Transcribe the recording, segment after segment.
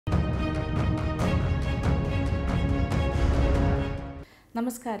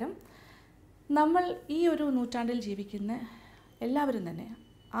നമസ്കാരം. നമ്മൾ ഈ ഒരു നൂറ്റാണ്ടിൽ ജീവിക്കുന്ന എല്ലാവരും തന്നെ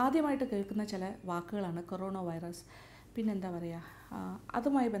ആദ്യമായിട്ട് കേൾക്കുന്ന ചില വാക്കുകളാണ് കൊറോണ വൈറസ്, പിന്നെന്താ പറയുക,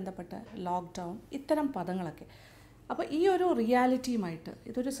 അതുമായി ബന്ധപ്പെട്ട ലോക്ക്ഡൗൺ, ഇത്തരം പദങ്ങളൊക്കെ. അപ്പോൾ ഈ ഒരു റിയാലിറ്റിയുമായിട്ട്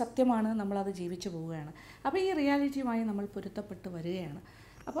ഇതൊരു സത്യമാണ്, നമ്മളത് ജീവിച്ചു പോവുകയാണ്. അപ്പോൾ ഈ റിയാലിറ്റിയുമായി നമ്മൾ പൊരുത്തപ്പെട്ട് വരികയാണ്.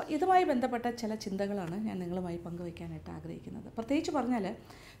 അപ്പോൾ ഇതുമായി ബന്ധപ്പെട്ട ചില ചിന്തകളാണ് ഞാൻ നിങ്ങളുമായി പങ്കുവയ്ക്കാനായിട്ട് ആഗ്രഹിക്കുന്നത്. പ്രത്യേകിച്ച് പറഞ്ഞാൽ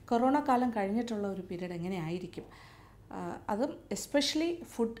കൊറോണ കാലം കഴിഞ്ഞിട്ടുള്ള ഒരു പീരീഡ് എങ്ങനെയായിരിക്കും, അതും എസ്പെഷ്യലി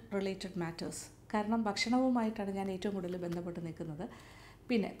ഫുഡ് റിലേറ്റഡ് മാറ്റേഴ്സ്. കാരണം ഭക്ഷണവുമായിട്ടാണ് ഞാൻ ഏറ്റവും കൂടുതൽ ബന്ധപ്പെട്ട് നിൽക്കുന്നത്.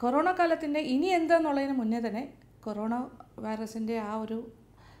 പിന്നെ കൊറോണ കാലത്തിൻ്റെ ഇനി എന്താണെന്നുള്ളതിന് മുന്നേ തന്നെ കൊറോണ വൈറസിൻ്റെ ആ ഒരു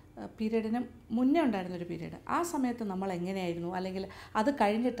പീരീഡിന് മുന്നേ ഉണ്ടായിരുന്നൊരു പീരീഡ്, ആ സമയത്ത് നമ്മൾ എങ്ങനെയായിരുന്നു, അല്ലെങ്കിൽ അത്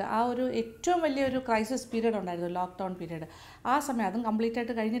കഴിഞ്ഞിട്ട് ആ ഒരു ഏറ്റവും വലിയൊരു ക്രൈസിസ് പീരീഡ് ഉണ്ടായിരുന്നു, ലോക്ക്ഡൗൺ പീരീഡ്. ആ സമയം അതും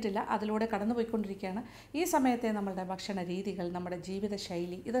കംപ്ലീറ്റായിട്ട് കഴിഞ്ഞിട്ടില്ല, അതിലൂടെ കടന്നു പോയിക്കൊണ്ടിരിക്കുകയാണ്. ഈ സമയത്തെ നമ്മളുടെ ഭക്ഷണ രീതികൾ, നമ്മുടെ ജീവിത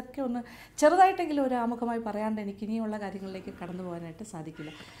ശൈലി, ഇതൊക്കെ ഒന്ന് ചെറുതായിട്ടെങ്കിലും ഒരു ആമുഖമായി പറയാണ്ട് എനിക്ക് ഇനിയുള്ള കാര്യങ്ങളിലേക്ക് കടന്നു പോകാനായിട്ട്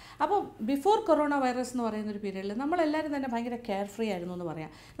സാധിക്കില്ല. അപ്പോൾ ബിഫോർ കൊറോണ വൈറസ് എന്ന് പറയുന്നൊരു പീരീഡിൽ നമ്മളെല്ലാവരും തന്നെ ഭയങ്കര കെയർ ഫ്രീ ആയിരുന്നു എന്ന്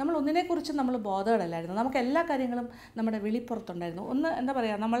പറയാം. നമ്മൾ ഒന്നിനെക്കുറിച്ചും നമ്മൾ ബോധേഡല്ലായിരുന്നു. നമുക്ക് എല്ലാ കാര്യങ്ങളും നമ്മുടെ വെളിപ്പുറത്തുണ്ടായിരുന്നു. ഒന്ന് എന്താ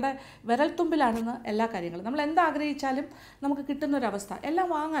പറയുക, നമ്മളുടെ വിരൽത്തുമ്പിലാണെന്ന് എല്ലാ കാര്യങ്ങളും. നമ്മൾ എന്താഗ്രഹിച്ചാലും നമുക്ക് കിട്ടുന്നൊരവസ്ഥ, എല്ലാം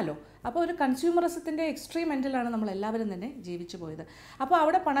വാങ്ങാമല്ലോ. അപ്പോൾ ഒരു കൺസ്യൂമറിസത്തിൻ്റെ എക്സ്ട്രീം എൻഡിലാണ് നമ്മളെല്ലാവരും തന്നെ ജീവിച്ചു പോയത്. അപ്പോൾ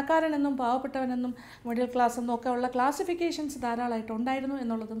അവിടെ പണക്കാരനെന്നും പാവപ്പെട്ടവനെന്നും മിഡിൽ ക്ലാസ് എന്നും ഒക്കെ ഉള്ള ക്ലാസിഫിക്കേഷൻസ് ധാരാളമായിട്ട് ഉണ്ടായിരുന്നു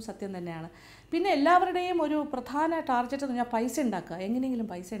എന്നുള്ളതും സത്യം തന്നെയാണ്. പിന്നെ എല്ലാവരുടെയും ഒരു പ്രധാന ടാർഗറ്റ് എന്ന് പറഞ്ഞാൽ പൈസ ഉണ്ടാക്കുക, എങ്ങനെയെങ്കിലും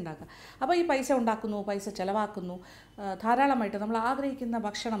പൈസ ഉണ്ടാക്കുക. അപ്പോൾ ഈ പൈസ ഉണ്ടാക്കുന്നു, പൈസ ചിലവാക്കുന്നു, ധാരാളമായിട്ട് നമ്മൾ ആഗ്രഹിക്കുന്ന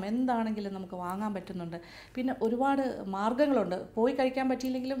ഭക്ഷണം എന്താണെങ്കിലും നമുക്ക് വാങ്ങാൻ പറ്റുന്നുണ്ട്. പിന്നെ ഒരുപാട് മാർഗ്ഗങ്ങളുണ്ട്, പോയി കഴിക്കാൻ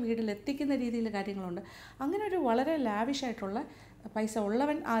പറ്റിയില്ലെങ്കിലും വീട്ടിലെത്തിക്കുന്ന രീതിയിൽ കാര്യങ്ങളുണ്ട്. അങ്ങനെ ഒരു വളരെ ലാവിഷായിട്ടുള്ള പൈസ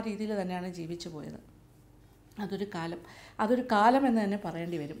ഉള്ളവൻ ആ രീതിയിൽ തന്നെയാണ് ജീവിച്ചു പോയത്. അതൊരു കാലം എന്ന് തന്നെ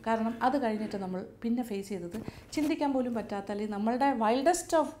പറയേണ്ടി വരും. കാരണം അത് കഴിഞ്ഞിട്ട് നമ്മൾ പിന്നെ ഫേസ് ചെയ്തത് ചിന്തിക്കാൻ പോലും പറ്റാത്ത, അല്ലെങ്കിൽ നമ്മളുടെ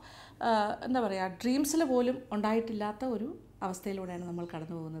വൈൽഡസ്റ്റ് ഓഫ് എന്താ പറയുക, ഡ്രീംസിൽ പോലും ഉണ്ടായിട്ടില്ലാത്ത ഒരു അവസ്ഥയിലൂടെയാണ് നമ്മൾ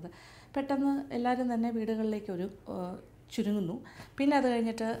കടന്നു പോകുന്നത്. പെട്ടെന്ന് എല്ലാവരും തന്നെ വീടുകളിലേക്ക് ചുരുങ്ങുന്നു. പിന്നെ അത്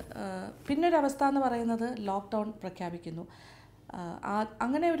കഴിഞ്ഞിട്ട് പിന്നൊരവസ്ഥ എന്ന് പറയുന്നത് ലോക്ക്ഡൗൺ പ്രഖ്യാപിക്കുന്നു.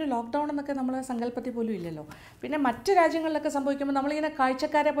 അങ്ങനെ ഒരു ലോക്ക്ഡൗൺ എന്നൊക്കെ നമ്മൾ സങ്കല്പത്തിൽ പോലും ഇല്ലല്ലോ. പിന്നെ മറ്റ് രാജ്യങ്ങളിലൊക്കെ സംഭവിക്കുമ്പോൾ നമ്മളിങ്ങനെ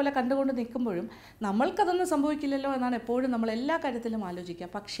കാഴ്ചക്കാരെ പോലെ കണ്ടുകൊണ്ട് നിൽക്കുമ്പോഴും നമ്മൾക്കതൊന്നും സംഭവിക്കില്ലല്ലോ എന്നാണ് എപ്പോഴും നമ്മൾ എല്ലാ കാര്യത്തിലും ആലോചിക്കുക.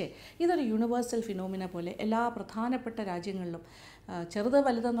 പക്ഷേ ഇതൊരു യൂണിവേഴ്സൽ ഫിനോമിന പോലെ എല്ലാ പ്രധാനപ്പെട്ട രാജ്യങ്ങളിലും ചെറുത്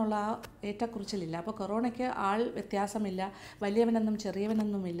വലുതെന്നുള്ള ആ ഏറ്റക്കുറിച്ചിലില്ല. അപ്പോൾ കൊറോണയ്ക്ക് വ്യത്യാസമില്ല, വലിയവനെന്നും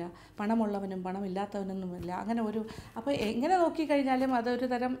ചെറിയവനെന്നുമില്ല, പണമുള്ളവനും പണമില്ലാത്തവനെന്നുമില്ല. അങ്ങനെ അപ്പോൾ എങ്ങനെ നോക്കിക്കഴിഞ്ഞാലും അതൊരു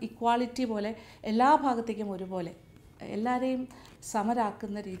തരം ഇക്വാളിറ്റി പോലെ എല്ലാ ഭാഗത്തേക്കും ഒരുപോലെ എല്ലാവരെയും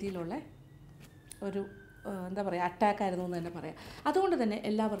സമരാക്കുന്ന രീതിയിലുള്ള ഒരു എന്താ പറയുക, അറ്റാക്കായിരുന്നു എന്ന് തന്നെ പറയാം. അതുകൊണ്ട് തന്നെ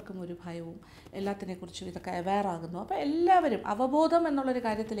എല്ലാവർക്കും ഒരു ഭയവും എല്ലാത്തിനെക്കുറിച്ചും ഇതൊക്കെ അവെയർ ആകുന്നു. അപ്പോൾ എല്ലാവരും അവബോധം എന്നുള്ളൊരു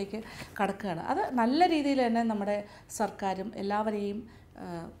കാര്യത്തിലേക്ക് കടക്കുകയാണ്. അത് നല്ല രീതിയിൽ തന്നെ നമ്മുടെ സർക്കാരും എല്ലാവരെയും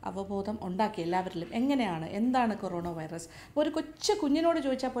അവബോധം ഉണ്ടാക്കി. എല്ലാവരിലും എന്താണ് കൊറോണ വൈറസ്. അപ്പോൾ ഒരു കൊച്ചു കുഞ്ഞിനോട്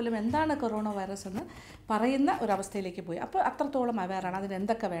ചോദിച്ചാൽ പോലും എന്താണ് കൊറോണ വൈറസ് എന്ന് പറയുന്ന ഒരവസ്ഥയിലേക്ക് പോയി. അപ്പോൾ അത്രത്തോളം അവെയറാണ്. അതിന്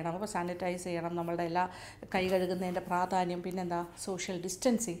എന്തൊക്കെ വേണം, അപ്പോൾ സാനിറ്റൈസ് ചെയ്യണം, നമ്മളുടെ എല്ലാ കൈ കഴുകുന്നതിൻ്റെ പ്രാധാന്യം, പിന്നെന്താ സോഷ്യൽ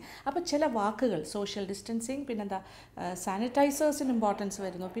ഡിസ്റ്റൻസിങ്. അപ്പോൾ ചില വാക്കുകൾ, സോഷ്യൽ ഡിസ്റ്റൻസിങ്, പിന്നെന്താ സാനിറ്റൈസേഴ്സിന് ഇമ്പോർട്ടൻസ്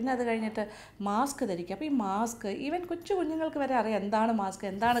വരുന്നു. പിന്നെ അത് കഴിഞ്ഞിട്ട് മാസ്ക് ധരിക്കുക. അപ്പോൾ ഈ മാസ്ക് ഈവൻ കൊച്ചു കുഞ്ഞുങ്ങൾക്ക് വരെ അറിയാം എന്താണ് മാസ്ക്,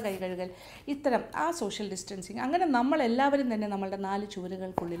 എന്താണ് കൈ കഴുകൽ, ഇത്തരം ആ സോഷ്യൽ ഡിസ്റ്റൻസിങ്. അങ്ങനെ നമ്മളെല്ലാവരും തന്നെ നമ്മളുടെ 4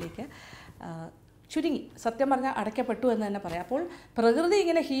 ചുവരുകൾക്കുള്ളിലേക്ക് ചുരുങ്ങി, സത്യം പറഞ്ഞാൽ അടയ്ക്കപ്പെട്ടു എന്ന് തന്നെ പറയാം. അപ്പോൾ പ്രകൃതി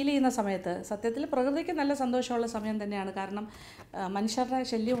ഇങ്ങനെ ഹീൽ ചെയ്യുന്ന സമയത്ത് സത്യത്തിൽ പ്രകൃതിക്ക് നല്ല സന്തോഷമുള്ള സമയം തന്നെയാണ്. കാരണം മനുഷ്യരുടെ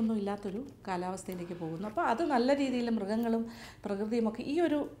ശല്യമൊന്നും ഇല്ലാത്തൊരു കാലാവസ്ഥയിലേക്ക് പോകുന്നു. അപ്പോൾ അത് നല്ല രീതിയിൽ മൃഗങ്ങളും പ്രകൃതിയുമൊക്കെ ഈ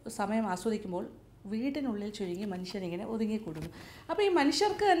ഒരു സമയം ആസ്വദിക്കുമ്പോൾ വീടിനുള്ളിൽ ചുരുങ്ങി മനുഷ്യനിങ്ങനെ ഒതുങ്ങിക്കൂടുന്നു. അപ്പോൾ ഈ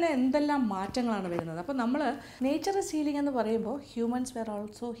മനുഷ്യർക്ക് തന്നെ എന്തെല്ലാം മാറ്റങ്ങളാണ് വരുന്നത്. അപ്പോൾ നമ്മൾ നേച്ചർ ഇസ് ഹീലിംഗ് എന്ന് പറയുമ്പോൾ ഹ്യൂമൻസ് വെയർ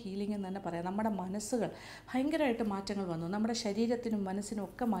ഓൾസോ ഹീലിംഗ് എന്ന് തന്നെ പറയാം. നമ്മുടെ മനസ്സുകൾ ഭയങ്കരമായിട്ട് മാറ്റങ്ങൾ വന്നു, നമ്മുടെ ശരീരത്തിനും മനസ്സിനും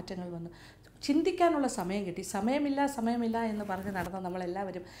ഒക്കെ മാറ്റങ്ങൾ വന്നു. ചിന്തിക്കാനുള്ള സമയം കിട്ടി. സമയമില്ല എന്ന് പറഞ്ഞ് നടന്ന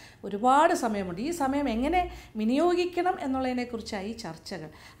നമ്മളെല്ലാവരും ഒരുപാട് സമയമുണ്ട്. ഈ സമയം എങ്ങനെ വിനിയോഗിക്കണം എന്നുള്ളതിനെക്കുറിച്ചായി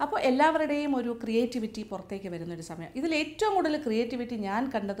ചർച്ചകൾ. അപ്പോൾ എല്ലാവരുടെയും ഒരു ക്രിയേറ്റിവിറ്റി പുറത്തേക്ക് വരുന്നൊരു സമയം. ഇതിൽ ഏറ്റവും കൂടുതൽ ക്രിയേറ്റിവിറ്റി ഞാൻ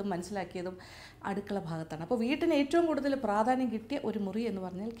കണ്ടതും മനസ്സിലാക്കിയതും അടുക്കള ഭാഗത്താണ്. അപ്പോൾ വീട്ടിന് ഏറ്റവും കൂടുതൽ പ്രാധാന്യം കിട്ടിയ ഒരു മുറി എന്ന്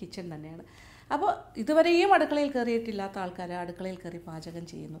പറഞ്ഞാൽ കിച്ചൺ തന്നെയാണ്. അപ്പോൾ ഇതുവരെയും അടുക്കളയിൽ കയറിയിട്ടില്ലാത്ത ആൾക്കാർ അടുക്കളയിൽ കയറി പാചകം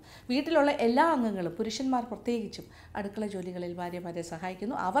ചെയ്യുന്നു. വീട്ടിലുള്ള എല്ലാ അംഗങ്ങളും, പുരുഷന്മാർ പ്രത്യേകിച്ചും, അടുക്കള ജോലികളിൽ ഭാര്യമാരെ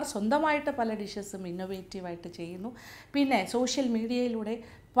സഹായിക്കുന്നു. അവർ സ്വന്തമായിട്ട് പല ഡിഷസും ഇന്നോവേറ്റീവായിട്ട് ചെയ്യുന്നു. പിന്നെ സോഷ്യൽ മീഡിയയിലൂടെ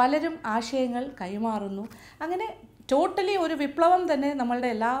പലരും ആശയങ്ങൾ കൈമാറുന്നു. അങ്ങനെ ടോട്ടലി ഒരു വിപ്ലവം തന്നെ നമ്മളുടെ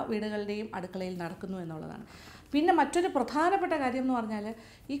എല്ലാ വീടുകളുടെയും അടുക്കളയിൽ നടക്കുന്നു എന്നുള്ളതാണ്. പിന്നെ മറ്റൊരു പ്രധാനപ്പെട്ട കാര്യം എന്ന് പറഞ്ഞാൽ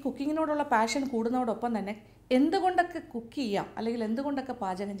ഈ കുക്കിങ്ങിനോടുള്ള പാഷൻ കൂടുന്നതോടൊപ്പം തന്നെ എന്തുകൊണ്ടൊക്കെ കുക്ക് ചെയ്യാം, അല്ലെങ്കിൽ എന്തുകൊണ്ടൊക്കെ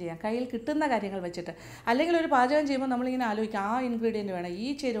പാചകം ചെയ്യാം കയ്യിൽ കിട്ടുന്ന കാര്യങ്ങൾ വെച്ചിട്ട്. അല്ലെങ്കിൽ ഒരു പാചകം ചെയ്യുമ്പോൾ നമ്മളിങ്ങനെ ആലോചിക്കുക, ആ ഇൻഗ്രീഡിയൻറ്റ് വേണം, ഈ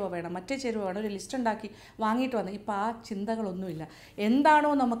ചേരുവ വേണം, മറ്റേ ചേരുവ വേണം, ഒരു ലിസ്റ്റ് ഉണ്ടാക്കി വാങ്ങിയിട്ട് വന്ന്. ഇപ്പോൾ ആ ചിന്തകളൊന്നുമില്ല.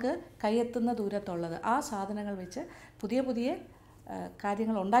 എന്താണോ നമുക്ക് കയ്യെത്തുന്ന ദൂരത്തുള്ളത് ആ സാധനങ്ങൾ വെച്ച് പുതിയ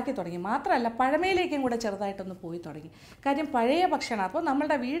കാര്യങ്ങൾ ഉണ്ടാക്കി തുടങ്ങി. മാത്രമല്ല പഴമയിലേക്കും കൂടെ ചെറുതായിട്ടൊന്ന് പോയി തുടങ്ങി. കാര്യം പഴയ ഭക്ഷണം, അപ്പോൾ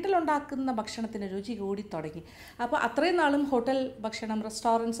നമ്മളുടെ വീട്ടിലുണ്ടാക്കുന്ന ഭക്ഷണത്തിന് രുചി കൂടി തുടങ്ങി. അപ്പോൾ അത്രയും നാളും ഹോട്ടൽ ഭക്ഷണം,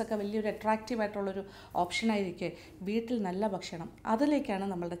 റെസ്റ്റോറൻറ്റ്സ് ഒക്കെ വലിയൊരു അട്രാക്റ്റീവായിട്ടുള്ളൊരു ഓപ്ഷനായിരിക്കെ വീട്ടിൽ നല്ല ഭക്ഷണം, അതിലേക്കാണ്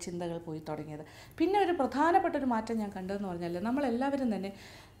നമ്മളുടെ ചിന്തകൾ പോയി തുടങ്ങിയത്. പിന്നെ ഒരു പ്രധാനപ്പെട്ടൊരു മാറ്റം ഞാൻ കണ്ടതെന്ന് പറഞ്ഞാൽ നമ്മളെല്ലാവരും തന്നെ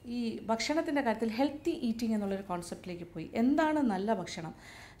ഈ ഭക്ഷണത്തിൻ്റെ കാര്യത്തിൽ ഹെൽത്തി ഈറ്റിംഗ് എന്നുള്ളൊരു കോൺസെപ്റ്റിലേക്ക് പോയി. എന്താണ് നല്ല ഭക്ഷണം,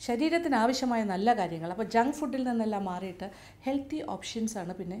 ശരീരത്തിന് ആവശ്യമായ നല്ല കാര്യങ്ങൾ. അപ്പോൾ ജങ്ക് ഫുഡിൽ നിന്നെല്ലാം മാറിയിട്ട് ഹെൽത്തി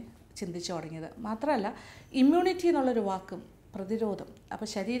ഓപ്ഷൻസാണ് പിന്നെ ചിന്തിച്ചു തുടങ്ങിയത്. മാത്രമല്ല ഇമ്മ്യൂണിറ്റി എന്നുള്ളൊരു വാക്കും, പ്രതിരോധം. അപ്പോൾ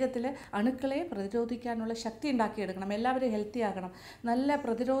ശരീരത്തിൽ അണുക്കളെ പ്രതിരോധിക്കാനുള്ള ശക്തി ഉണ്ടാക്കിയെടുക്കണം, എല്ലാവരും ഹെൽത്തി ആകണം, നല്ല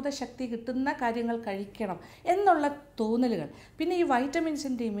പ്രതിരോധ ശക്തി കിട്ടുന്ന കാര്യങ്ങൾ കഴിക്കണം എന്നുള്ള തോന്നലുകൾ. പിന്നെ ഈ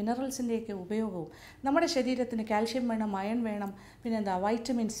വൈറ്റമിൻസിൻ്റെയും മിനറൽസിൻ്റെയൊക്കെ ഉപയോഗവും, നമ്മുടെ ശരീരത്തിന് കാൽഷ്യം വേണം, അയൺ വേണം, പിന്നെന്താ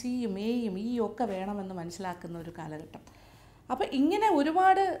വൈറ്റമിൻ സിയും എയും ഇയും ഒക്കെ വേണമെന്ന് മനസ്സിലാക്കുന്ന ഒരു കാലഘട്ടം. അപ്പോൾ ഇങ്ങനെ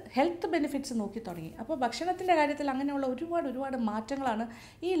ഒരുപാട് ഹെൽത്ത് ബെനിഫിറ്റ്സ് നോക്കി തുടങ്ങി. അപ്പോൾ ഭക്ഷണത്തിൻ്റെ കാര്യത്തിൽ അങ്ങനെയുള്ള ഒരുപാട് മാറ്റങ്ങളാണ്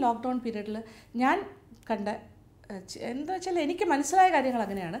ഈ ലോക്ക്ഡൗൺ പീരീഡിൽ ഞാൻ കണ്ട. എന്താ വെച്ചാൽ എനിക്ക് മനസ്സിലായ കാര്യങ്ങൾ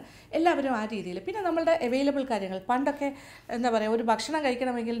അങ്ങനെയാണ്, എല്ലാവരും ആ രീതിയിൽ. പിന്നെ നമ്മളുടെ അവൈലബിൾ കാര്യങ്ങൾ, പണ്ടൊക്കെ എന്താ പറയുക, ഒരു ഭക്ഷണം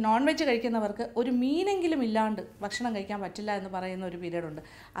കഴിക്കണമെങ്കിൽ നോൺ വെജ് കഴിക്കുന്നവർക്ക് ഒരു മീനെങ്കിലും ഇല്ലാണ്ട് ഭക്ഷണം കഴിക്കാൻ പറ്റില്ല എന്ന് പറയുന്ന ഒരു പീരീഡുണ്ട്.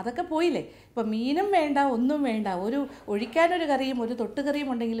 അതൊക്കെ പോയില്ലേ. ഇപ്പോൾ മീനും വേണ്ട, ഒന്നും വേണ്ട, ഒരു ഒഴിക്കാനൊരു കറിയും ഒരു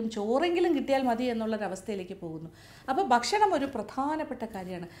തൊട്ടുകറിയും ഉണ്ടെങ്കിലും ചോറെങ്കിലും കിട്ടിയാൽ മതി എന്നുള്ളൊരവസ്ഥയിലേക്ക് പോകുന്നു. അപ്പോൾ ഭക്ഷണം ഒരു പ്രധാനപ്പെട്ട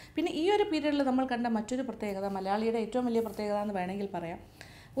കാര്യമാണ്. പിന്നെ ഈ ഒരു പീരീഡിൽ നമ്മൾ കണ്ട മറ്റൊരു പ്രത്യേകത, മലയാളിയുടെ ഏറ്റവും വലിയ പ്രത്യേകത എന്ന് വേണമെങ്കിൽ പറയാം,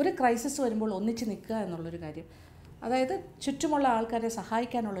 ഒരു ക്രൈസിസ് വരുമ്പോൾ ഒന്നിച്ച് നിൽക്കുക എന്നുള്ളൊരു കാര്യം. അതായത് ചുറ്റുമുള്ള ആൾക്കാരെ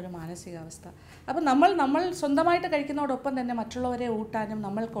സഹായിക്കാനുള്ളൊരു മാനസികാവസ്ഥ. അപ്പോൾ നമ്മൾ സ്വന്തമായിട്ട് കഴിക്കുന്നതോടൊപ്പം തന്നെ മറ്റുള്ളവരെ ഊട്ടാനും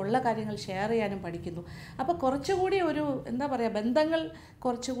നമ്മൾക്കുള്ള കാര്യങ്ങൾ ഷെയർ ചെയ്യാനും പഠിക്കുന്നു. അപ്പോൾ കുറച്ചുകൂടി ഒരു എന്താ പറയുക, ബന്ധങ്ങൾ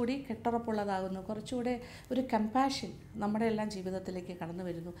കുറച്ചുകൂടി കെട്ടുറപ്പുള്ളതാകുന്നു, കുറച്ചുകൂടി ഒരു കമ്പാഷൻ നമ്മുടെ എല്ലാം ജീവിതത്തിലേക്ക് കടന്നു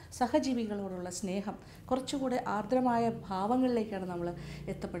വരുന്നു. സഹജീവികളോടുള്ള സ്നേഹം, കുറച്ചുകൂടി ആർദ്രമായ ഭാവങ്ങളിലേക്കാണ് നമ്മൾ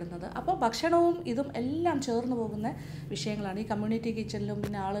എത്തപ്പെടുന്നത്. അപ്പോൾ ഭക്ഷണവും ഇതും എല്ലാം ചേർന്ന് പോകുന്ന വിഷയങ്ങളാണ്. ഈ കമ്മ്യൂണിറ്റി കിച്ചണിലും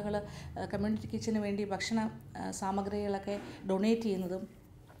പിന്നെ ആളുകൾ കമ്മ്യൂണിറ്റി കിച്ചന് വേണ്ടി ഭക്ഷണ സാമഗ്രികളൊക്കെ ഡൊണേറ്റ് ചെയ്യുന്നതും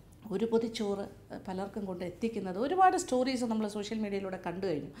ഒരു പൊതിച്ചോറ് പലർക്കും കൊണ്ട് എത്തിക്കുന്നത്, ഒരുപാട് സ്റ്റോറീസ് നമ്മൾ സോഷ്യൽ മീഡിയയിലൂടെ കണ്ടു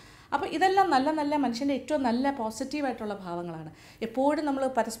കഴിഞ്ഞു. അപ്പോൾ ഇതെല്ലാം നല്ല മനുഷ്യൻ്റെ ഏറ്റവും നല്ല പോസിറ്റീവായിട്ടുള്ള ഭാവങ്ങളാണ്. എപ്പോഴും നമ്മൾ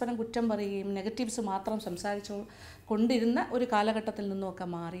പരസ്പരം കുറ്റം പറയുകയും നെഗറ്റീവ്സ് മാത്രം സംസാരിച്ചു കൊണ്ടിരുന്ന ഒരു കാലഘട്ടത്തിൽ നിന്നുമൊക്കെ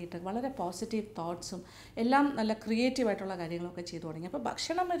മാറിയിട്ട് വളരെ പോസിറ്റീവ് തോട്ട്സും എല്ലാം നല്ല ക്രിയേറ്റീവായിട്ടുള്ള കാര്യങ്ങളൊക്കെ ചെയ്തു തുടങ്ങി. അപ്പോൾ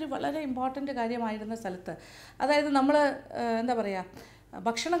ഭക്ഷണം ഒരു വളരെ ഇമ്പോർട്ടൻ്റ് കാര്യമായിരുന്ന സ്ഥലത്ത്, അതായത് നമ്മൾ എന്താ പറയുക,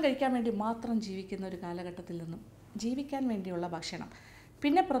 ഭക്ഷണം കഴിക്കാൻ വേണ്ടി മാത്രം ജീവിക്കുന്ന ഒരു കാലഘട്ടത്തിൽ നിന്നും ജീവിക്കാൻ വേണ്ടിയുള്ള ഭക്ഷണം.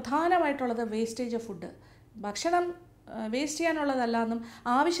 പിന്നെ പ്രധാനമായിട്ടുള്ളത് വേസ്റ്റേജ് ഓഫ് ഫുഡ്. ഭക്ഷണം വേസ്റ്റ് ചെയ്യാനുള്ളതല്ല എന്നും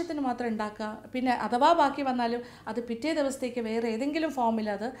ആവശ്യത്തിന് മാത്രം ഉണ്ടാക്കുക, പിന്നെ അഥവാ ബാക്കി വന്നാലും അത് പിറ്റേ ദിവസത്തേക്ക് വേറെ ഏതെങ്കിലും ഫോമിൽ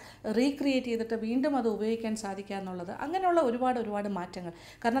അത് റീക്രിയേറ്റ് ചെയ്തിട്ട് വീണ്ടും അത് ഉപയോഗിക്കാൻ സാധിക്കുക എന്നുള്ളത്. അങ്ങനെയുള്ള ഒരുപാട് മാറ്റങ്ങൾ.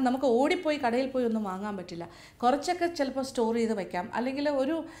 കാരണം നമുക്ക് ഓടിപ്പോയി കടയിൽ പോയി ഒന്നും വാങ്ങാൻ പറ്റില്ല. കുറച്ചൊക്കെ ചിലപ്പോൾ സ്റ്റോർ ചെയ്ത് വയ്ക്കാം, അല്ലെങ്കിൽ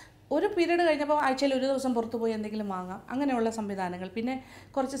ഒരു പീരീഡ് കഴിഞ്ഞപ്പോൾ ആഴ്ചയിൽ ഒരു ദിവസം പുറത്തു പോയി എന്തെങ്കിലും വാങ്ങാം, അങ്ങനെയുള്ള സംവിധാനങ്ങൾ. പിന്നെ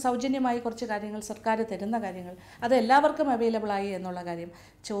കുറച്ച് സൗജന്യമായി കുറച്ച് കാര്യങ്ങൾ സർക്കാർ തരുന്ന കാര്യങ്ങൾ, അത് എല്ലാവർക്കും അവൈലബിളായി എന്നുള്ള കാര്യം.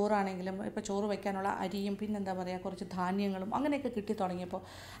 ചോറാണെങ്കിലും ഇപ്പോൾ ചോറ് വയ്ക്കാനുള്ള അരിയും പിന്നെന്താ പറയുക കുറച്ച് ധാന്യങ്ങളും അങ്ങനെയൊക്കെ കിട്ടി തുടങ്ങിയപ്പോൾ,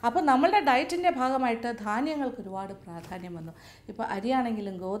 അപ്പോൾ നമ്മളുടെ ഡയറ്റിൻ്റെ ഭാഗമായിട്ട് ധാന്യങ്ങൾക്ക് ഒരുപാട് പ്രാധാന്യം വന്നു. ഇപ്പോൾ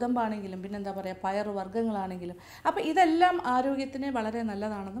അരിയാണെങ്കിലും ഗോതമ്പാണെങ്കിലും പിന്നെന്താ പറയുക പയർ വർഗ്ഗങ്ങളാണെങ്കിലും, അപ്പോൾ ഇതെല്ലാം ആരോഗ്യത്തിന് വളരെ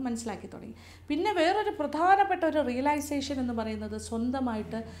നല്ലതാണെന്ന് മനസ്സിലാക്കി തുടങ്ങി. പിന്നെ വേറൊരു പ്രധാനപ്പെട്ട ഒരു റിയലൈസേഷൻ എന്ന് പറയുന്നത്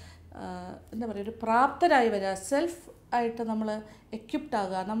സ്വന്തമായിട്ട് എന്താ പറയുക ഒരു പ്രാപ്തരായി വരിക, സെൽഫ് ആയിട്ട് നമ്മൾ എക്യുപ്ഡ്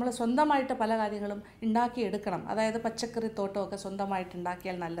ആകുക, നമ്മൾ സ്വന്തമായിട്ട് പല കാര്യങ്ങളും ഉണ്ടാക്കിയെടുക്കണം. അതായത് പച്ചക്കറി തോട്ടമൊക്കെ സ്വന്തമായിട്ട്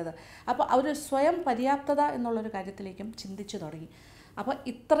ഉണ്ടാക്കിയാൽ നല്ലത്. അപ്പോൾ ഒരു സ്വയം പര്യാപ്തത എന്നുള്ളൊരു കാര്യത്തിലേക്കും ചിന്തിച്ചു തുടങ്ങി. അപ്പോൾ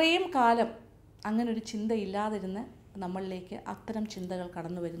ഇത്രയും കാലം അങ്ങനൊരു ചിന്തയില്ലാതിരുന്ന് നമ്മളിലേക്ക് അത്തരം ചിന്തകൾ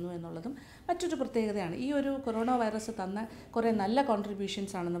കടന്നു വരുന്നു എന്നുള്ളതും മറ്റൊരു പ്രത്യേകതയാണ്. ഈ ഒരു കൊറോണ വൈറസ് തന്ന കുറേ നല്ല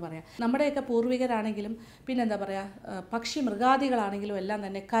കോൺട്രിബ്യൂഷൻസ് ആണെന്ന് പറയാം. നമ്മുടെയൊക്കെ പൂർവികരാണെങ്കിലും പിന്നെന്താ പറയുക പക്ഷി മൃഗാദികളാണെങ്കിലും എല്ലാം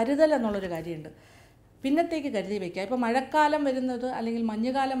തന്നെ കരുതൽ എന്നുള്ളൊരു കാര്യമുണ്ട്. പിന്നത്തേക്ക് കരുതി വയ്ക്കുക. ഇപ്പോൾ മഴക്കാലം വരുന്നത് അല്ലെങ്കിൽ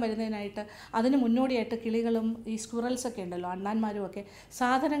മഞ്ഞുകാലം വരുന്നതിനായിട്ട് അതിന് മുന്നോടിയായിട്ട് കിളികളും ഈ സ്ക്വിറൽസൊക്കെ ഉണ്ടല്ലോ, അണ്ണാന്മാരും ഒക്കെ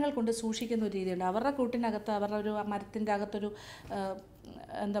സാധനങ്ങൾ കൊണ്ട് സൂക്ഷിക്കുന്ന ഒരു രീതിയുണ്ട്. അവരുടെ കൂട്ടിനകത്ത് അവരുടെ ഒരു മരത്തിൻ്റെ അകത്തൊരു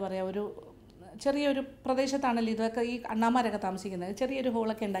എന്താ പറയുക ഒരു ചെറിയൊരു പ്രദേശത്താണല്ലോ ഇതൊക്കെ ഈ അണ്ണാമാരൊക്കെ താമസിക്കുന്നത്, ചെറിയൊരു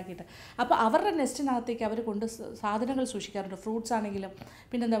ഹോളൊക്കെ ഉണ്ടാക്കിയിട്ട്. അപ്പോൾ അവരുടെ നെസ്റ്റിനകത്തേക്ക് അവർ കൊണ്ട് സാധനങ്ങൾ സൂക്ഷിക്കാറുണ്ട്. ഫ്രൂട്ട്സ് ആണെങ്കിലും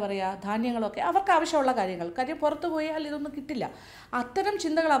പിന്നെന്താ പറയുക ധാന്യങ്ങളൊക്കെ അവർക്ക് ആവശ്യമുള്ള കാര്യങ്ങൾ. കാര്യം പുറത്ത് പോയാൽ ഇതൊന്നും കിട്ടില്ല. അത്തരം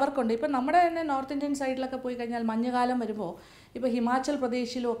ചിന്തകൾ അവർക്കുണ്ട്. ഇപ്പം നമ്മുടെ തന്നെ നോർത്ത് ഇന്ത്യൻ സൈഡിലൊക്കെ പോയി കഴിഞ്ഞാൽ മഞ്ഞുകാലം വരുമ്പോൾ, ഇപ്പോൾ ഹിമാചൽ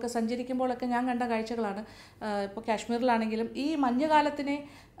പ്രദേശിലും ഒക്കെ സഞ്ചരിക്കുമ്പോഴൊക്കെ ഞാൻ കണ്ട കാഴ്ചകളാണ്. ഇപ്പോൾ കാശ്മീരിലാണെങ്കിലും ഈ മഞ്ഞുകാലത്തിനെ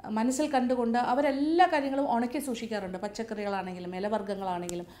മനസ്സിൽ കണ്ടുകൊണ്ട് അവരെല്ലാ കാര്യങ്ങളും ഉണക്കി സൂക്ഷിക്കാറുണ്ട്. പച്ചക്കറികളാണെങ്കിലും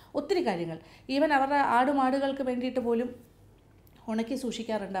ഇലവർഗ്ഗങ്ങളാണെങ്കിലും ഒത്തിരി കാര്യങ്ങൾ. ഈവൻ അവരുടെ ആടുമാടുകൾക്ക് വേണ്ടിയിട്ട് പോലും ഉണക്കി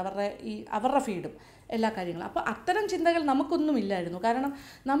സൂക്ഷിക്കാറുണ്ട്, അവരുടെ ഫീഡും എല്ലാ കാര്യങ്ങളും. അപ്പോൾ അത്തരം ചിന്തകൾ നമുക്കൊന്നും ഇല്ലായിരുന്നു. കാരണം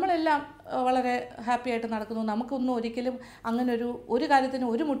നമ്മളെല്ലാം വളരെ ഹാപ്പി ആയിട്ട് നടക്കുന്നു. നമുക്കൊന്നും ഒരിക്കലും അങ്ങനെ ഒരു കാര്യത്തിന്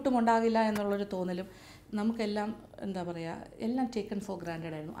ഒരു മുട്ടും ഉണ്ടാകില്ല എന്നുള്ളൊരു തോന്നലും നമുക്കെല്ലാം എന്താ പറയുക, എല്ലാം ടേക്കൺ ഫോർ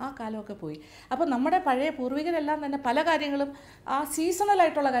ഗ്രാൻഡഡ് ആയിരുന്നു. ആ കാലമൊക്കെ പോയി. അപ്പോൾ നമ്മുടെ പഴയ പൂർവികരെല്ലാം തന്നെ പല കാര്യങ്ങളും ആ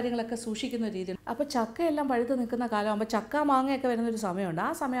സീസണലായിട്ടുള്ള കാര്യങ്ങളൊക്കെ സൂക്ഷിക്കുന്ന രീതിയാണ്. അപ്പോൾ ചക്കയെല്ലാം പഴുത്ത് നിൽക്കുന്ന കാലമാകുമ്പോൾ ചക്ക മാങ്ങയൊക്കെ വരുന്നൊരു സമയമുണ്ട്.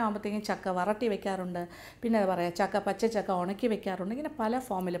 ആ സമയമാകുമ്പോഴത്തേക്കും ചക്ക വറട്ടി വെക്കാറുണ്ട്. പിന്നെ എന്താ പറയുക, ചക്ക പച്ചച്ചക്ക ഉണക്കി വെക്കാറുണ്ട്. ഇങ്ങനെ പല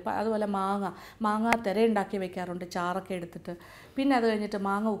ഫോമിൽ. അതുപോലെ മാങ്ങ തിരയുണ്ടാക്കി വെക്കാറുണ്ട്, ചാറൊക്കെ എടുത്തിട്ട്. പിന്നെ അത് കഴിഞ്ഞിട്ട്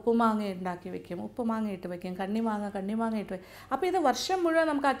ഉപ്പുമാങ്ങ ഉണ്ടാക്കി വെക്കും, ഉപ്പുമാങ്ങ ഇട്ട് വെക്കും, കണ്ണിമാങ്ങ ഇട്ട് വെക്കും. അപ്പോൾ ഇത് വർഷം മുഴുവൻ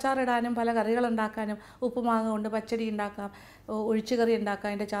നമുക്ക് അച്ചാറിടാനും പല കറികളുണ്ടാക്കാനും, ഉപ്പുമാങ്ങ കൊണ്ട് പച്ചടി ഉണ്ടാക്കാം, ഒഴിച്ചുകറി ഉണ്ടാക്കാം,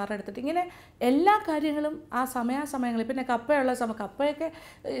 അതിൻ്റെ ചാറെടുത്തിട്ട് ഇങ്ങനെ എല്ലാ കാര്യങ്ങളും ആ സമയാസമയങ്ങളിൽ. പിന്നെ കപ്പയുള്ള കപ്പയൊക്കെ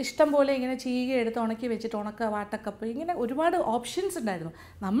ഇഷ്ടം പോലെ ഇങ്ങനെ ചീക എടുത്ത് ഉണക്കി വെച്ചിട്ട് വാട്ടക്കപ്പ്, ഇങ്ങനെ ഒരുപാട് ഓപ്ഷൻസ് ഉണ്ടായിരുന്നു.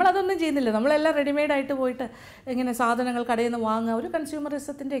 നമ്മളതൊന്നും ചെയ്യുന്നില്ല. നമ്മളെല്ലാം റെഡിമെയ്ഡായിട്ട് പോയിട്ട് ഇങ്ങനെ സാധനങ്ങൾ കടയിൽ നിന്ന് വാങ്ങുക. ഒരു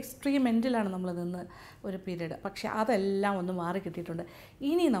കൺസ്യൂമറിസത്തിൻ്റെ എക്സ്ട്രീം എൻഡിലാണ് നമ്മൾ നിന്ന് ഒരു പീരീഡ്. പക്ഷേ അതെല്ലാം ഒന്ന് മാറി കിട്ടിയിട്ടുണ്ട്.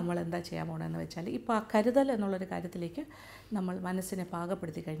 ഇനി നമ്മൾ എന്താ ചെയ്യാൻ പോകണമെന്ന് വെച്ചാൽ, ഇപ്പോൾ ആ കരുതൽ എന്നുള്ളൊരു കാര്യത്തിലേക്ക് നമ്മൾ മനസ്സിനെ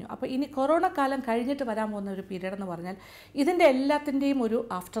പാകപ്പെടുത്തി കഴിഞ്ഞു. അപ്പോൾ ഇനി കൊറോണ കാലം കഴിഞ്ഞിട്ട് വരാൻ പോകുന്ന ഒരു പീരീഡ് എന്ന് പറഞ്ഞാൽ ഇതിൻ്റെ എല്ലാത്തിൻ്റെയും ഒരു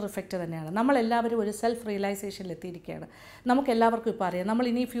ആഫ്റ്റർ ഇഫക്റ്റ് തന്നെയാണ്. നമ്മളെല്ലാവരും ഒരു സെൽഫ് റിയലൈസേഷനിൽ എത്തിയിരിക്കുകയാണ്. നമുക്കെല്ലാവർക്കും ഇപ്പോൾ അറിയാം. നമ്മൾ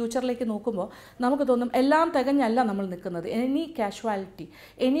ഇനി ഫ്യൂച്ചറിലേക്ക് നോക്കുമ്പോൾ നമുക്ക് തോന്നും എല്ലാം തികഞ്ഞല്ല നമ്മൾ നിൽക്കുന്നത്. Any casualty,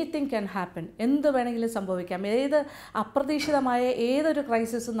 anything can happen, എന്ത് വേണമെങ്കിലും സംഭവിക്കാം. അപ്രതീക്ഷിതമായ ഏതൊരു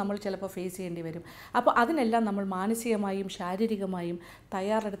ക്രൈസിസും നമ്മൾ ചിലപ്പോൾ ഫേസ് ചെയ്യേണ്ടി വരും. അപ്പോൾ അതിനെല്ലാം നമ്മൾ മാനസികമായും ശാരീരികമായും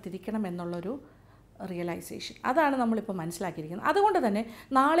തയ്യാറെടുത്തിരിക്കണം എന്നുള്ളൊരു റിയലൈസേഷൻ, അതാണ് നമ്മളിപ്പോൾ മനസ്സിലാക്കിയിരിക്കുന്നത്. അതുകൊണ്ട് തന്നെ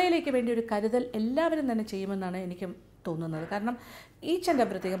നാളെയിലേക്ക് വേണ്ടി ഒരു കരുതൽ എല്ലാവരും തന്നെ ചെയ്യുമെന്നാണ് എനിക്ക് തോന്നുന്നത്. കാരണം ഈച്ച് ആൻഡ്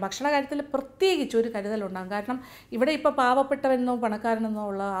എവറിത്തിങ് ഭക്ഷണ കാര്യത്തിൽ പ്രത്യേകിച്ച് ഒരു കരുതലുണ്ടാകും. കാരണം ഇവിടെ ഇപ്പോൾ പാവപ്പെട്ടവനെന്നോ പണക്കാരനെന്നോ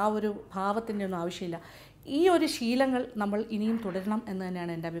ഉള്ള ആ ഒരു ഭാവത്തിൻ്റെ ഒന്നും ആവശ്യമില്ല. ഈ ഒരു ശീലങ്ങൾ നമ്മൾ ഇനിയും തുടരണം എന്ന്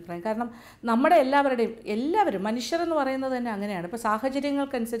തന്നെയാണ് എൻ്റെ അഭിപ്രായം. കാരണം നമ്മുടെ എല്ലാവരും മനുഷ്യരെന്ന് പറയുന്നത് തന്നെ അങ്ങനെയാണ്. ഇപ്പോൾ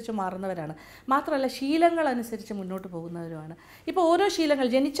സാഹചര്യങ്ങൾക്കനുസരിച്ച് മാറുന്നവരാണ്, മാത്രമല്ല ശീലങ്ങൾ അനുസരിച്ച് മുന്നോട്ട് പോകുന്നവരുമാണ്. ഇപ്പോൾ ഓരോ ശീലങ്ങൾ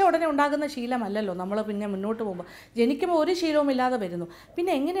ജനിച്ച ഉടനെ ഉണ്ടാകുന്ന ശീലമല്ലല്ലോ നമ്മൾ പിന്നെ മുന്നോട്ട് പോകുമ്പോൾ. ജനിക്കുമ്പോൾ ഒരു ശീലവും ഇല്ലാതെ വരുന്നു.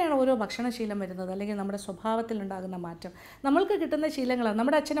 പിന്നെ എങ്ങനെയാണ് ഓരോ ഭക്ഷണശീലം വരുന്നത്, അല്ലെങ്കിൽ നമ്മുടെ സ്വഭാവത്തിൽ ഉണ്ടാകുന്ന മാറ്റം? നമ്മൾക്ക് കിട്ടുന്ന ശീലങ്ങളാണ്.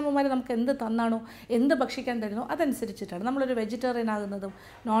 നമ്മുടെ അച്ഛനമ്മമാർ നമുക്ക് എന്ത് തന്നാണോ, എന്ത് ഭക്ഷിക്കാൻ തരുന്നോ അതനുസരിച്ചിട്ടാണ്. നമ്മളൊരു വെജിറ്റേറിയൻ ആകുന്നതും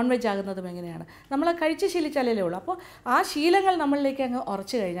നോൺ വെജ് ആകുന്നതും എങ്ങനെയാണ്, നമ്മൾ കഴിച്ച് ശീലിച്ചാലേ ഉള്ളൂ. അപ്പോൾ ആ ശീലങ്ങൾ നമ്മളിലേക്ക് അങ്ങ്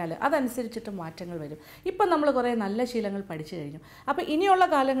ഉറച്ചു കഴിഞ്ഞാൽ അതനുസരിച്ചിട്ട് മാറ്റങ്ങൾ വരും. ഇപ്പം നമ്മൾ കുറേ നല്ല ശീലങ്ങൾ പഠിച്ചു കഴിഞ്ഞു. അപ്പോൾ ഇനിയുള്ള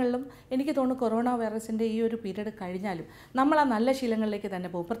കാലങ്ങളിലും എനിക്ക് തോന്നുന്നു കൊറോണ വൈറസിൻ്റെ ഈ ഒരു പീരീഡ് കഴിഞ്ഞാലും നമ്മൾ ആ നല്ല ശീലങ്ങളിലേക്ക്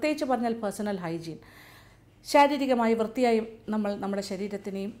തന്നെ പോകും. പ്രത്യേകിച്ച് പറഞ്ഞാൽ പേഴ്സണൽ ഹൈജീൻ, ശാരീരികമായി വൃത്തിയായി നമ്മൾ നമ്മുടെ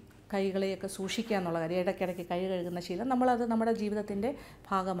ശരീരത്തിനെയും കൈകളെയൊക്കെ സൂക്ഷിക്കുക എന്നുള്ള കാര്യം, ഇടയ്ക്കിടയ്ക്ക് കൈ കഴുകുന്ന ശീലം നമ്മളത് നമ്മുടെ ജീവിതത്തിൻ്റെ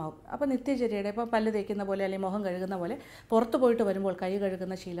ഭാഗമാകും. അപ്പോൾ നിത്യചര്യയുടെ ഇപ്പോൾ പല്ല് തേക്കുന്ന പോലെ അല്ലെങ്കിൽ മുഖം കഴുകുന്ന പോലെ പുറത്ത് പോയിട്ട് വരുമ്പോൾ കൈ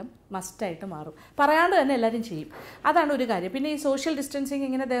കഴുകുന്ന ശീലം മസ്റ്റായിട്ട് മാറും. പറയാണ്ട് തന്നെ എല്ലാവരും ചെയ്യും. അതാണ് ഒരു കാര്യം. പിന്നെ ഈ സോഷ്യൽ ഡിസ്റ്റൻസിങ്,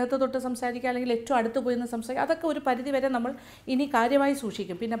 ഇങ്ങനെ ദേഹത്ത് തൊട്ട് സംസാരിക്കുക അല്ലെങ്കിൽ ഏറ്റവും അടുത്ത് പോയി നിന്ന് സംസാരിക്കുക, അതൊക്കെ ഒരു പരിധി വരെ നമ്മൾ ഇനി കാര്യമായി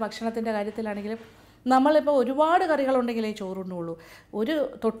സൂക്ഷിക്കും. പിന്നെ ഭക്ഷണത്തിൻ്റെ കാര്യത്തിലാണെങ്കിലും നമ്മളിപ്പോൾ ഒരുപാട് കറികളുണ്ടെങ്കിലേ ചോറുണ്ടുള്ളൂ. ഒരു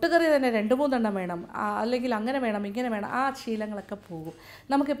തൊട്ടുകറി തന്നെ 2-3 എണ്ണം വേണം, അല്ലെങ്കിൽ അങ്ങനെ വേണം ഇങ്ങനെ വേണം, ആ ശീലങ്ങളൊക്കെ പോകും.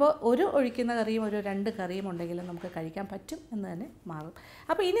 നമുക്കിപ്പോൾ ഒരു ഒഴിക്കുന്ന കറിയും ഒരു 2 കറിയും ഉണ്ടെങ്കിലും നമുക്ക് കഴിക്കാൻ പറ്റും എന്ന് തന്നെ മാറും.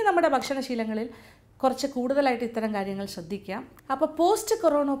 അപ്പോൾ ഇനി നമ്മുടെ ഭക്ഷണശീലങ്ങളിൽ കുറച്ച് കൂടുതലായിട്ട് ഇത്തരം കാര്യങ്ങൾ ശ്രദ്ധിക്കാം. അപ്പോൾ പോസ്റ്റ്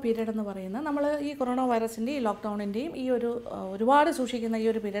കൊറോണ പീരീഡ് എന്ന് പറയുന്നത് നമ്മൾ ഈ കൊറോണ വൈറസിൻ്റെയും ഈ ലോക്ക്ഡൗണിൻ്റെയും ഈ ഒരുപാട് സൂക്ഷിക്കുന്ന ഈ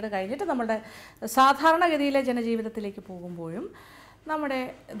ഒരു പീരീഡ് കഴിഞ്ഞിട്ട് നമ്മുടെ സാധാരണഗതിയിലെ ജനജീവിതത്തിലേക്ക് പോകുമ്പോഴും നമ്മുടെ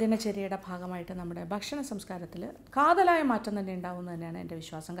ദിനചര്യയുടെ ഭാഗമായിട്ട് നമ്മുടെ ഭക്ഷണ സംസ്കാരത്തിൽ കാതലായ മാറ്റം തന്നെ ഉണ്ടാകുമെന്ന് തന്നെയാണ് എൻ്റെ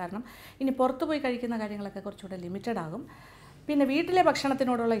വിശ്വാസം. കാരണം ഇനി പുറത്തു പോയി കഴിക്കുന്ന കാര്യങ്ങളൊക്കെ കുറച്ചുകൂടെ ലിമിറ്റഡ് ആകും. പിന്നെ വീട്ടിലെ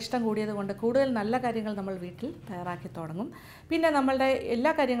ഭക്ഷണത്തിനോടുള്ള ഇഷ്ടം കൂടിയത് കൊണ്ട് കൂടുതൽ നല്ല കാര്യങ്ങൾ നമ്മൾ വീട്ടിൽ തയ്യാറാക്കി തുടങ്ങും. പിന്നെ നമ്മളുടെ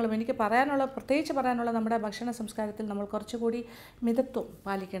എല്ലാ കാര്യങ്ങളും പ്രത്യേകിച്ച് പറയാനുള്ള നമ്മുടെ ഭക്ഷണ സംസ്കാരത്തിൽ നമ്മൾ കുറച്ചുകൂടി മിതത്വം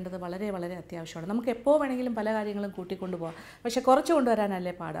പാലിക്കേണ്ടത് വളരെ വളരെ അത്യാവശ്യമാണ്. നമുക്ക് എപ്പോൾ വേണമെങ്കിലും പല കാര്യങ്ങളും കൂട്ടിക്കൊണ്ടു പോകാം, പക്ഷേ കുറച്ച്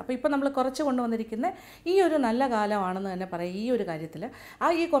കൊണ്ടുവരാനല്ലേ പാട്. അപ്പോൾ ഇപ്പോൾ നമ്മൾ കുറച്ച് കൊണ്ടുവന്നിരിക്കുന്ന ഈ ഒരു നല്ല കാലമാണെന്ന് തന്നെ പറയാം. ഈ ഒരു കാര്യത്തിൽ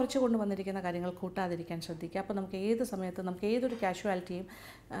ഈ കുറച്ച് കൊണ്ടുവന്നിരിക്കുന്ന കാര്യങ്ങൾ കൂട്ടാതിരിക്കാൻ ശ്രദ്ധിക്കുക. അപ്പോൾ നമുക്ക് ഏത് സമയത്ത് നമുക്ക് ഏതൊരു കാഷ്വാലിറ്റിയും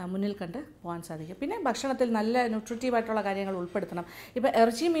മുന്നിൽ കണ്ട് പോകാൻ സാധിക്കും. പിന്നെ ഭക്ഷണത്തിൽ നല്ല ന്യൂട്രിറ്റീവായിട്ടുള്ള കാര്യങ്ങൾ ഉൾപ്പെടുത്തണം. ഇപ്പോൾ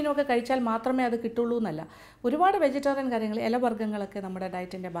ഇറച്ചി മീനൊക്കെ കഴിച്ചാൽ മാത്രമേ അത് കിട്ടുള്ളൂ എന്നല്ല. ഒരുപാട് വെജിറ്റേറിയൻ കാര്യങ്ങൾ, ഇലവർഗ്ഗങ്ങളൊക്കെ നമ്മുടെ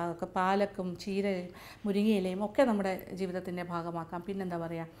ഡയറ്റിൻ്റെ ഭാഗമൊക്കെ, പാലക്കും ചീരയും മുരിങ്ങയിലയും ഒക്കെ നമ്മുടെ ജീവിതത്തിൻ്റെ ഭാഗമാക്കാം. പിന്നെന്താ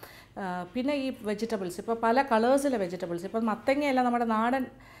പറയുക, പിന്നെ ഈ വെജിറ്റബിൾസ് ഇപ്പോൾ പല കളേഴ്സിലെ വെജിറ്റബിൾസ്, ഇപ്പോൾ മത്തങ്ങയല്ല നമ്മുടെ നാടൻ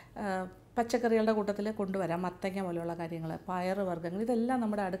പച്ചക്കറികളുടെ കൂട്ടത്തിൽ കൊണ്ടുവരാം. മത്തങ്ങ പോലെയുള്ള കാര്യങ്ങൾ, പയർ വർഗ്ഗങ്ങൾ, ഇതെല്ലാം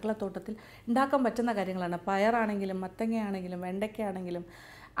നമ്മുടെ അടുക്കളത്തോട്ടത്തിൽ ഉണ്ടാക്കാൻ പറ്റുന്ന കാര്യങ്ങളാണ്. പയറാണെങ്കിലും മത്തങ്ങയാണെങ്കിലും വെണ്ടയ്ക്കയാണെങ്കിലും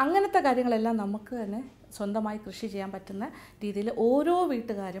അങ്ങനത്തെ കാര്യങ്ങളെല്ലാം നമുക്ക് തന്നെ സ്വന്തമായി കൃഷി ചെയ്യാൻ പറ്റുന്ന രീതിയിൽ ഓരോ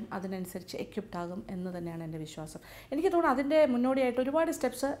വീട്ടുകാരും അതിനനുസരിച്ച് എക്യുപ്ഡ് ആകും എന്ന് തന്നെയാണ് എൻ്റെ വിശ്വാസം. എനിക്ക് തോന്നുന്നു അതിൻ്റെ മുന്നോടിയായിട്ട് ഒരുപാട്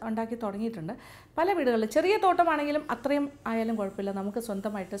സ്റ്റെപ്സ് ഉണ്ടാക്കി തുടങ്ങിയിട്ടുണ്ട് പല വീടുകളിൽ. ചെറിയ തോട്ടമാണെങ്കിലും അത്രയും ആയാലും കുഴപ്പമില്ല, നമുക്ക്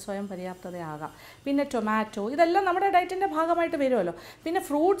സ്വന്തമായിട്ട് സ്വയം പര്യാപ്തതയാകാം. പിന്നെ ടൊമാറ്റോ, ഇതെല്ലാം നമ്മുടെ ഡയറ്റിൻ്റെ ഭാഗമായിട്ട് വരുമല്ലോ. പിന്നെ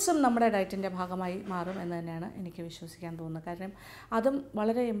ഫ്രൂട്ട്സും നമ്മുടെ ഡയറ്റിൻ്റെ ഭാഗമായി മാറും എന്ന് തന്നെയാണ് എനിക്ക് വിശ്വസിക്കാൻ തോന്നുന്നത്. കാരണം അതും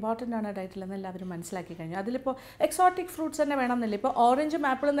വളരെ ഇമ്പോർട്ടൻ്റ് ആണ് ഡയറ്റിലെന്ന് എല്ലാവരും മനസ്സിലാക്കി കഴിഞ്ഞു. അതിലിപ്പോൾ എക്സോട്ടിക് ഫ്രൂട്ട്സ് തന്നെ വേണമെന്നില്ല. ഇപ്പോൾ ഓറഞ്ചും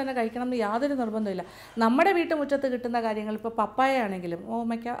ആപ്പിളും തന്നെ കഴിക്കണം എന്ന് യാതൊരു നിർബന്ധമില്ല. നമ്മുടെ വീട്ടുമുറ്റത്ത് കിട്ടുന്ന കാര്യങ്ങൾ, ഇപ്പോൾ പപ്പായ ആണെങ്കിലും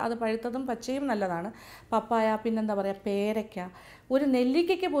ഓമയ്ക്ക, അത് പഴുത്തതും പച്ചയും നല്ലതാണ്. പപ്പായ, പിന്നെന്താ പറയുക, പേരയ്ക്ക, ഒരു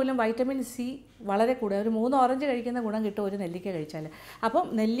നെല്ലിക്കയ്ക്ക് പോലും വൈറ്റമിൻ സി വളരെ കൂടുതൽ. ഒരു 3 ഓറഞ്ച് കഴിക്കുന്ന ഗുണം കിട്ടും ഒരു നെല്ലിക്ക കഴിച്ചാൽ. അപ്പം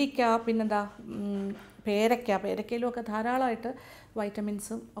നെല്ലിക്ക, പിന്നെന്താ പേരയ്ക്കയിലും ഒക്കെ ധാരാളമായിട്ട്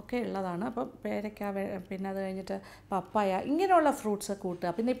വൈറ്റമിൻസും ഒക്കെ ഉള്ളതാണ്. അപ്പം പേരയ്ക്ക, പിന്നെ അത് കഴിഞ്ഞിട്ട് പപ്പായ, ഇങ്ങനെയുള്ള ഫ്രൂട്ട്സ് കൂട്ടുക.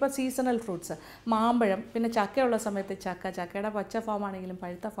 പിന്നെ ഇപ്പോൾ സീസണൽ ഫ്രൂട്ട്സ്, മാമ്പഴം, പിന്നെ ചക്കയുള്ള സമയത്ത് ചക്കയുടെ പച്ച ഫോം ആണെങ്കിലും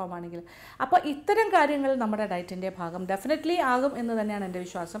പഴുത്ത ഫോം ആണെങ്കിലും. അപ്പോൾ ഇത്തരം കാര്യങ്ങൾ നമ്മുടെ ഡയറ്റിൻ്റെ ഭാഗം ഡെഫിനറ്റ്ലി ആകും എന്ന് തന്നെയാണ് എൻ്റെ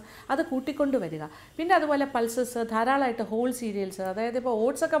വിശ്വാസം. അത് കൂട്ടിക്കൊണ്ട് വരിക. പിന്നെ അതുപോലെ പൾസസ്, ധാരാളമായിട്ട് ഹോൾ സീരിയൽസ്, അതായത് ഇപ്പോൾ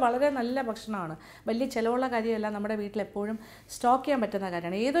ഓട്സൊക്കെ വളരെ നല്ല ഭക്ഷണമാണ്. വലിയ ചിലവുള്ള കാര്യമല്ല, നമ്മുടെ വീട്ടിൽ എപ്പോഴും സ്റ്റോക്ക് ചെയ്യാൻ പറ്റുന്ന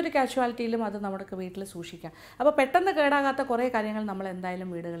കാര്യമാണ്. ഏതൊരു കാഷ്വാലിറ്റിയിലും അത് നമുക്ക് വീട്ടിൽ സൂക്ഷിക്കാം. അപ്പോൾ പെട്ടെന്ന് കേടാകാത്ത കുറേ കാര്യങ്ങൾ നമ്മൾ എന്തായാലും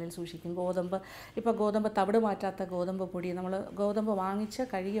വീടുകളിൽ സൂക്ഷിക്കും. ഗോതമ്പ് തവിട് മാറ്റാത്ത ഗോതമ്പ് പൊടി നമ്മൾ ഗോതമ്പ് വാങ്ങിച്ച്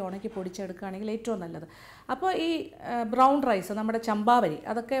കഴുകി ഉണക്കി പൊടിച്ചെടുക്കുകയാണെങ്കിൽ ഏറ്റവും നല്ലത്. അപ്പോൾ ഈ ബ്രൗൺ റൈസ്, നമ്മുടെ ചമ്പാവരി,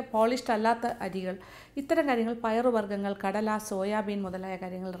 അതൊക്കെ പോളിഷ്ഡ് അല്ലാത്ത അരികൾ, ഇത്തരം കാര്യങ്ങൾ, പയറുവർഗ്ഗങ്ങൾ, കടല, സോയാബീൻ മുതലായ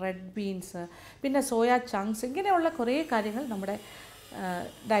കാര്യങ്ങൾ, റെഡ് ബീൻസ്, പിന്നെ സോയാ ചങ്ക്സ്, ഇങ്ങനെയുള്ള കുറേ കാര്യങ്ങൾ നമ്മുടെ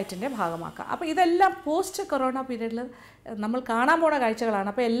ഡയറ്റിൻ്റെ ഭാഗമാക്കാം. അപ്പോൾ ഇതെല്ലാം പോസ്റ്റ് കൊറോണ പീരീഡിൽ നമ്മൾ കാണാൻ പോണ കാഴ്ചകളാണ്.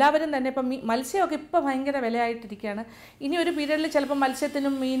 അപ്പോൾ എല്ലാവരും തന്നെ ഇപ്പം മത്സ്യമൊക്കെ ഇപ്പോൾ ഭയങ്കര വിലയായിട്ടിരിക്കുകയാണ്. ഇനി ഒരു പീരീഡിൽ ചിലപ്പോൾ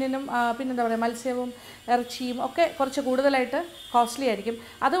മത്സ്യത്തിനും മീനിനും പിന്നെന്താ പറയുക, മത്സ്യവും ഇറച്ചിയും ഒക്കെ കുറച്ച് കൂടുതലായിട്ട് കോസ്റ്റ്ലി ആയിരിക്കും.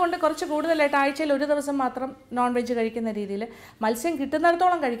 അതുകൊണ്ട് കുറച്ച് കൂടുതലായിട്ട് ആഴ്ചയിൽ ഒരു ദിവസം മാത്രം നോൺ വെജ് കഴിക്കുന്ന രീതിയിൽ മത്സ്യം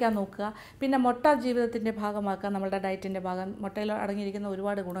കിട്ടുന്നിടത്തോളം കഴിക്കാൻ നോക്കുക. പിന്നെ മുട്ട ജീവിതത്തിൻ്റെ ഭാഗമാക്കുക, നമ്മളുടെ ഡയറ്റിൻ്റെ ഭാഗം. മുട്ടയിൽ അടങ്ങിയിരിക്കുന്ന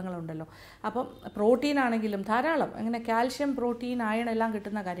ഒരുപാട് ഗുണങ്ങളുണ്ടല്ലോ. അപ്പം പ്രോട്ടീൻ ആണെങ്കിലും ധാരാളം, അങ്ങനെ കാൽഷ്യം, പ്രോട്ടീൻ, അയൺ എല്ലാം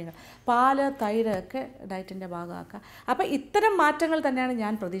കിട്ടുന്ന കാര്യങ്ങൾ, പാല്, തൈര് ഒക്കെ ഡയറ്റിൻ്റെ ഭാഗമാക്കുക. അപ്പോൾ ഇത്തരം മാറ്റങ്ങൾ തന്നെയാണ്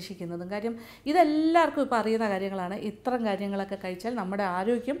ഞാൻ പ്രതീക്ഷിക്കുന്നതും. കാര്യം ഇതെല്ലാവർക്കും ഇപ്പോൾ അറിയുന്ന കാര്യങ്ങളാണ്. ഇത്തരം കാര്യങ്ങളൊക്കെ കഴിച്ചാൽ നമ്മുടെ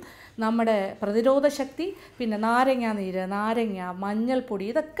ആരോഗ്യം, നമ്മുടെ പ്രതിരോധ ശക്തി, പിന്നെ നാരങ്ങ നീര്, നാരങ്ങ, മഞ്ഞൾപ്പൊടി,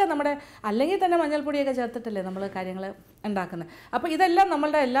 ഇതൊക്കെ നമ്മുടെ, അല്ലെങ്കിൽ തന്നെ മഞ്ഞൾപ്പൊടിയൊക്കെ ചേർത്തിട്ടല്ലേ നമ്മൾ കാര്യങ്ങൾ ഉണ്ടാക്കുന്നത്. അപ്പോൾ ഇതെല്ലാം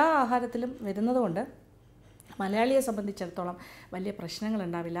നമ്മളുടെ എല്ലാ ആഹാരത്തിലും വരുന്നതുകൊണ്ട് മലയാളിയെ സംബന്ധിച്ചിടത്തോളം വലിയ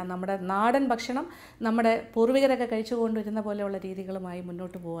പ്രശ്നങ്ങളുണ്ടാവില്ല. നമ്മുടെ നാടൻ ഭക്ഷണം നമ്മുടെ പൂർവികരൊക്കെ കഴിച്ചു കൊണ്ടിരുന്ന പോലെയുള്ള രീതികളുമായി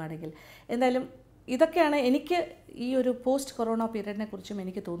മുന്നോട്ട് പോവുകയാണെങ്കിൽ എന്തായാലും ഇതൊക്കെയാണ് എനിക്ക് ഈ ഒരു പോസ്റ്റ് കൊറോണ പീരീഡിനെ കുറിച്ചും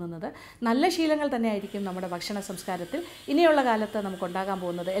എനിക്ക് തോന്നുന്നത്. നല്ല ശീലങ്ങൾ തന്നെയായിരിക്കും നമ്മുടെ ഭക്ഷണ സംസ്കാരത്തിൽ ഇനിയുള്ള കാലത്ത് നമുക്കുണ്ടാകാൻ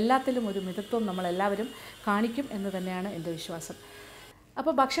പോകുന്നത്. എല്ലാത്തിലും ഒരു മിതത്വം നമ്മളെല്ലാവരും കാണിക്കും എന്ന് തന്നെയാണ് എൻ്റെ വിശ്വാസം.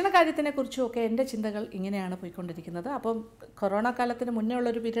 അപ്പോൾ ഭക്ഷണ കാര്യത്തിനെക്കുറിച്ചും ഒക്കെ എൻ്റെ ചിന്തകൾ ഇങ്ങനെയാണ് പോയിക്കൊണ്ടിരിക്കുന്നത്. അപ്പം കൊറോണ കാലത്തിന് മുന്നേ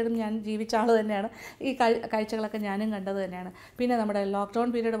ഉള്ളൊരു പീരീഡും ഞാൻ ജീവിച്ച ആൾ തന്നെയാണ്. ഈ കാഴ്ചകളൊക്കെ ഞാനും കണ്ടത് തന്നെയാണ്. പിന്നെ നമ്മുടെ ലോക്ക്ഡൗൺ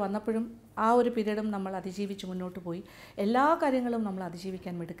പീരീഡ് വന്നപ്പോഴും ആ ഒരു പീരീഡും നമ്മൾ അതിജീവിച്ച് മുന്നോട്ട് പോയി. എല്ലാ കാര്യങ്ങളും നമ്മൾ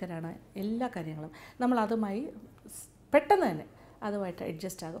അതിജീവിക്കാൻ മിടുക്കരാണ്. എല്ലാ കാര്യങ്ങളും നമ്മൾ അതുമായി പെട്ടെന്ന് തന്നെ അതുമായിട്ട്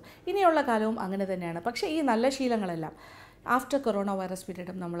അഡ്ജസ്റ്റ് ആകും. ഇനിയുള്ള കാലവും അങ്ങനെ തന്നെയാണ്. പക്ഷേ ഈ നല്ല ശീലങ്ങളെല്ലാം ആഫ്റ്റർ കൊറോണ വൈറസ്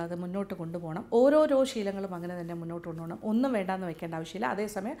പീരീഡും നമ്മളത് മുന്നോട്ട് കൊണ്ടുപോകണം. ഓരോരോ ശീലങ്ങളും അങ്ങനെ തന്നെ മുന്നോട്ട് കൊണ്ടുപോകണം. ഒന്നും വേണ്ടാന്ന് വെക്കേണ്ട ആവശ്യമില്ല.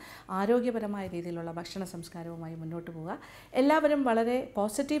 അതേസമയം ആരോഗ്യപരമായ രീതിയിലുള്ള ഭക്ഷണ സംസ്കാരവുമായി മുന്നോട്ട് പോവുക. എല്ലാവരും വളരെ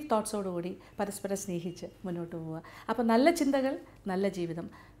പോസിറ്റീവ് തോട്ട്സോടുകൂടി പരസ്പരം സ്നേഹിച്ച് മുന്നോട്ട് പോവുക. അപ്പോൾ നല്ല ചിന്തകൾ, നല്ല ജീവിതം.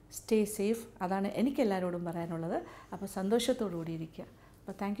 സ്റ്റേ സേഫ്, അതാണ് എനിക്ക് എല്ലാവരോടും പറയാനുള്ളത്. അപ്പോൾ സന്തോഷത്തോടു കൂടി ഇരിക്കുക.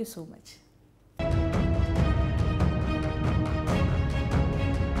 അപ്പോൾ താങ്ക് യു സോ മച്ച്.